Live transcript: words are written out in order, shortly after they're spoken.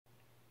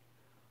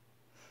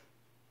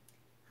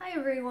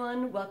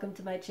everyone, welcome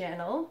to my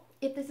channel.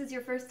 If this is your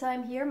first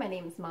time here, my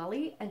name is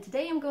Molly, and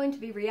today I'm going to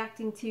be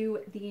reacting to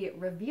the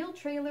reveal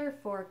trailer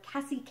for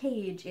Cassie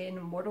Cage in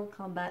Mortal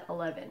Kombat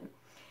 11.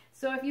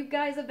 So if you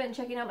guys have been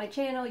checking out my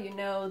channel, you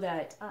know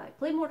that I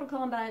play Mortal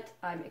Kombat,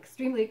 I'm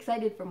extremely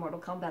excited for Mortal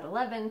Kombat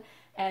 11,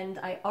 and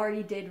I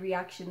already did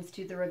reactions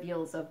to the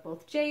reveals of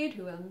both Jade,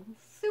 who I'm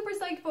super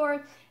psyched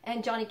for,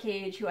 and Johnny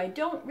Cage, who I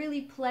don't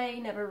really play,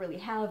 never really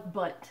have,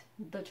 but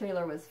the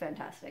trailer was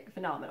fantastic,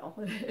 phenomenal.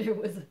 It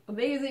was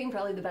amazing,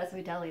 probably the best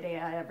fatality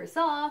I ever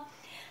saw.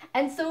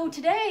 And so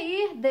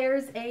today,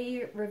 there's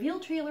a reveal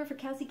trailer for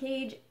Cassie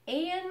Cage,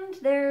 and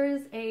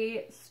there's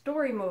a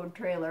story mode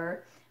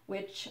trailer,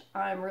 which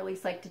I'm really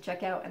psyched to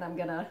check out, and I'm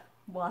gonna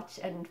watch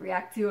and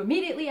react to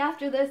immediately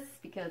after this,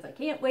 because I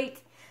can't wait.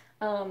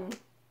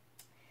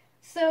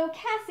 So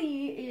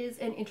Cassie is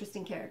an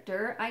interesting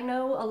character. I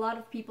know a lot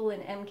of people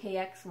in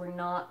MKX were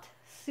not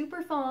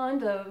super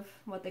fond of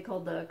what they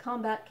called the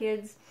combat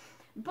kids,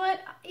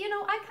 but, you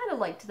know, I kind of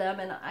liked them,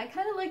 and I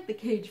kind of like the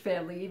Cage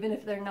family, even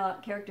if they're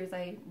not characters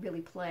I really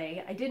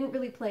play. I didn't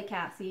really play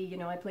Cassie, you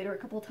know, I played her a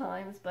couple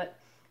times, but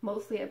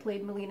mostly I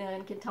played Melina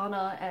and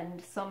Quintana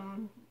and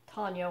some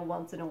Tanya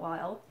once in a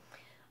while.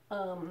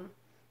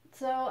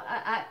 So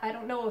I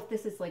don't know if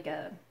this is like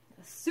a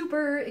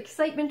super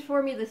excitement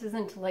for me. This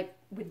isn't like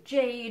with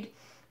Jade,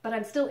 but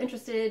I'm still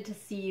interested to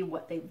see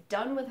what they've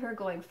done with her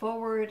going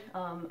forward.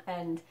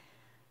 And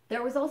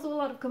there was also a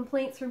lot of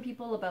complaints from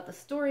people about the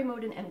story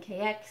mode in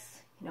MKX.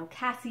 You know,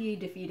 Cassie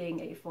defeating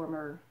a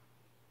former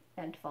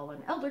and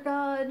fallen elder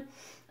god.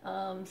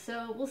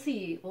 So we'll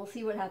see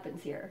what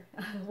happens here.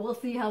 We'll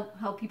see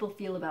how people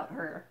feel about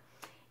her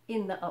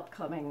in the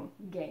upcoming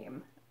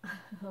game.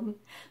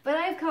 But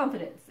I have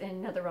confidence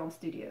in NetherRealm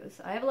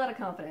Studios. I have a lot of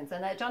confidence,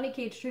 and that Johnny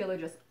Cage trailer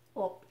just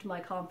upped my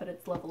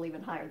confidence level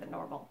even higher than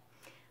normal.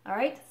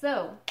 Alright,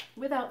 so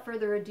without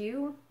further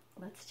ado,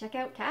 let's check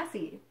out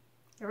Cassie.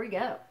 Here we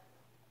go.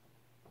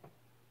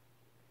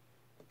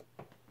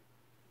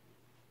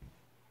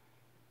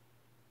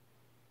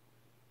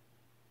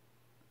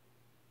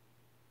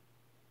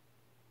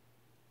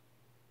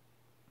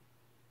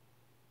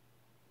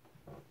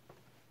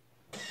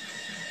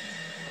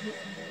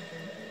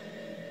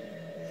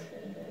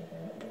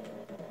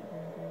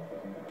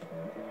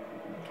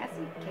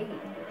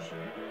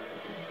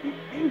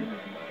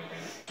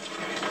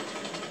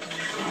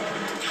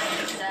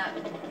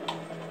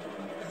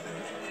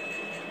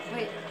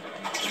 Wait,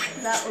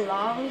 that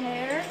long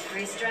hair?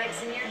 3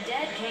 strikes and you're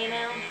dead,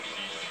 Kano.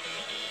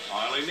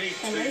 I only need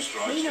And 2 there's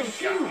strikes Kano to gut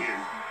too.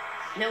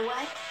 you. Know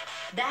what?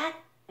 That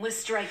was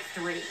strike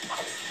 3.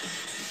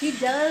 She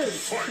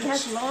does. She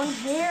has long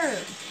hair.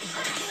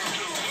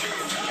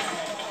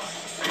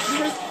 And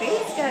her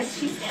face, guys,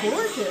 she's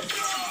gorgeous.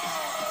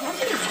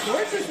 Cassie is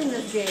gorgeous in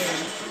this game.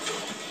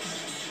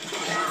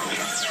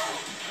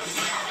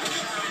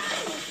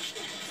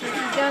 So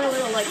she's got a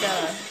little, like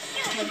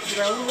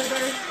drone with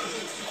her.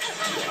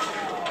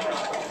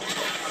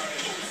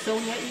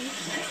 Sonya-y.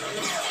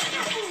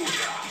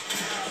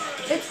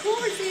 It's cool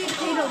to see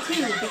Kano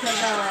too, because,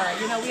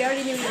 you know, we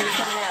already knew he was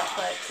coming out,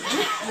 but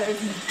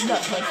there's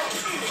nut punch.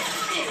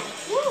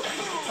 Woo!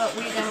 But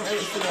we don't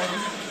really see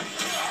him.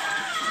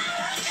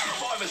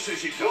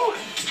 Says you die.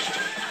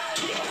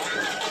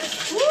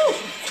 Woo!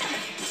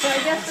 So I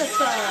guess that's,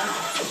 Kano.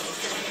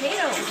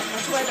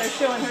 That's why they're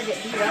showing her get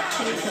beat up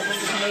too, because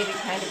this is maybe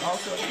kind of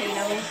also a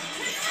Kano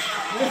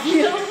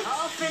reveal.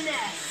 All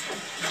finesse.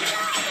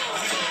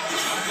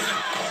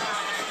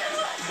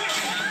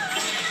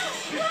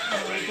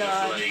 Oh my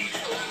god. See,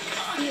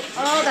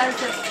 oh, that was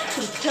just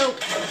some choke.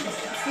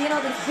 Seeing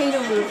all these Kano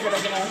moves that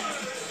are gonna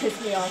piss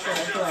me off when I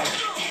play.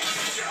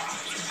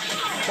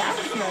 That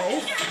was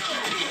nice.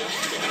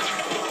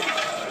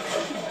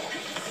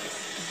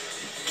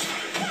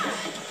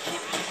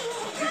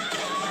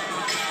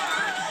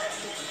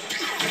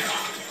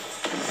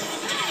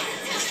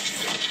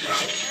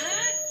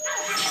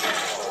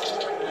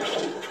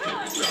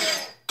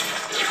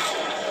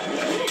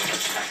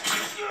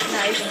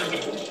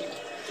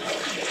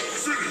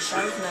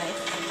 That was nice.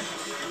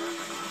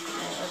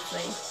 Alright, let's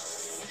see.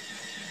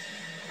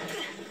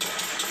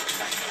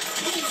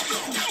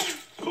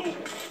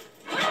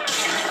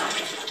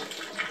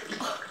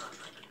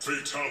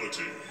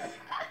 Fatality.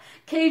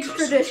 Cage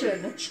tradition.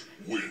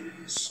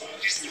 Wins.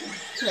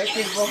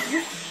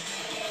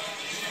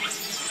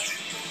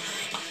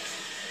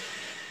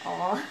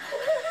 Aw.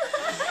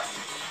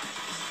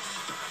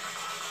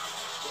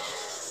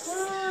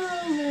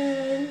 Oh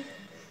man.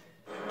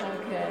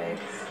 Okay.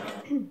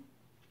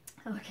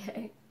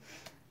 Okay.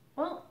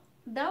 Well,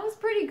 that was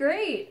pretty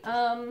great.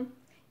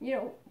 You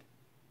know,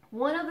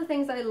 one of the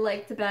things I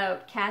liked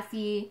about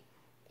Cassie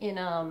in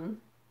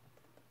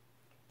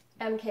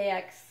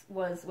MKX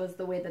was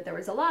the way that there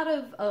was a lot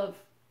of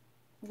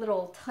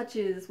little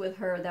touches with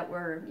her that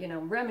were, you know,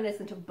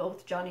 reminiscent of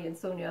both Johnny and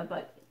Sonya,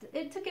 but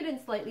it took it in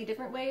slightly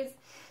different ways.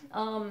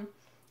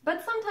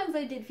 But sometimes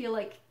I did feel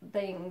like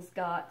things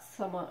got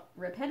somewhat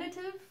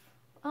repetitive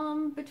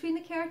between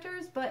the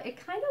characters, but it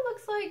kind of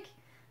looks like,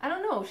 I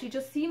don't know, she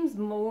just seems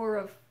more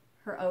of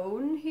her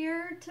own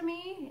here to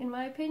me, in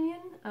my opinion.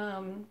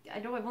 I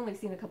know I've only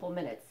seen a couple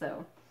minutes,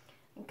 so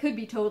it could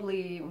be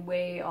totally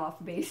way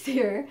off base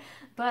here.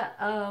 But,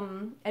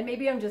 and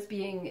maybe I'm just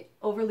being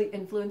overly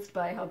influenced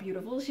by how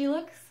beautiful she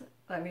looks.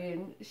 I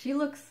mean, she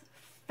looks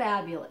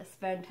fabulous,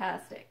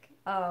 fantastic.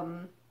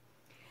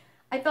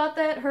 I thought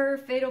that her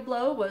fatal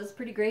blow was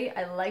pretty great.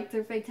 I liked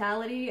her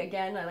fatality.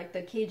 Again, I like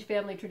the Cage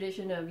family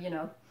tradition of, you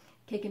know,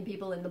 kicking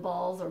people in the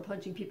balls or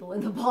punching people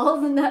in the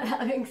balls and not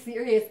having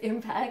serious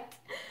impact.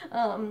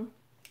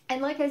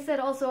 And like I said,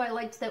 also I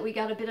liked that we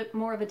got a bit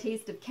more of a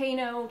taste of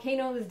Kano.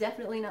 Kano is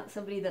definitely not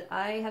somebody that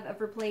I have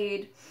ever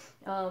played,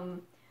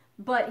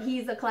 but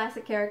he's a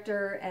classic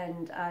character,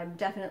 and I'm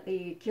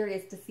definitely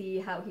curious to see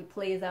how he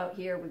plays out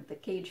here with the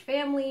Cage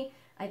family.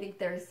 I think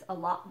there's a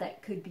lot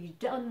that could be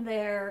done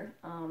there.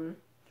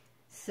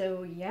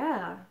 So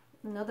yeah,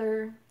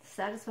 another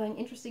satisfying,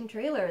 interesting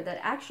trailer that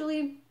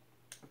actually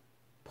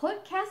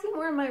put Cassie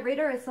more on my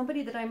radar as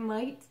somebody that I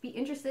might be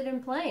interested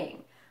in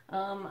playing.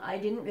 I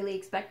didn't really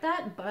expect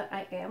that, but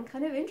I am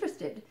kind of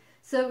interested.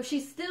 So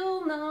she's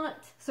still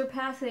not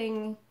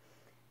surpassing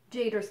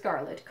Jade or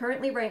Scarlet.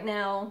 Currently right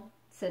now,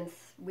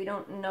 since we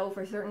don't know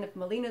for certain if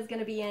Melina's going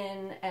to be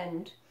in,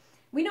 and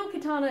we know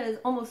Katana is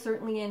almost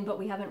certainly in, but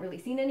we haven't really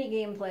seen any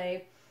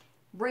gameplay.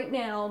 Right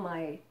now,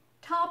 my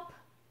top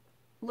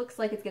looks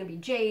like it's going to be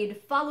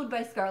Jade, followed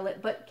by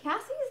Scarlet, but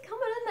Cassie is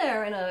coming in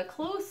there in a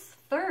close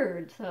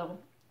third, so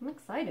I'm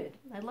excited.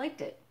 I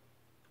liked it.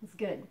 It's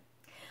good.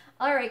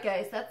 Alright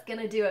guys, that's going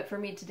to do it for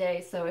me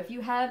today, so if you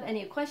have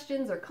any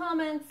questions or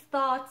comments,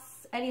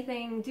 thoughts,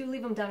 anything, do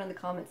leave them down in the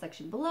comment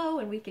section below,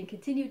 and we can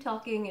continue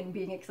talking and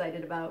being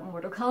excited about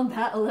Mortal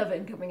Kombat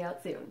 11 coming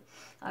out soon.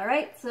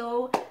 Alright,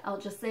 so I'll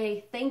just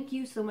say thank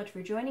you so much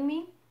for joining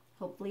me.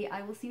 Hopefully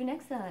I will see you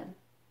next time.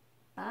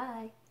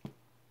 Bye.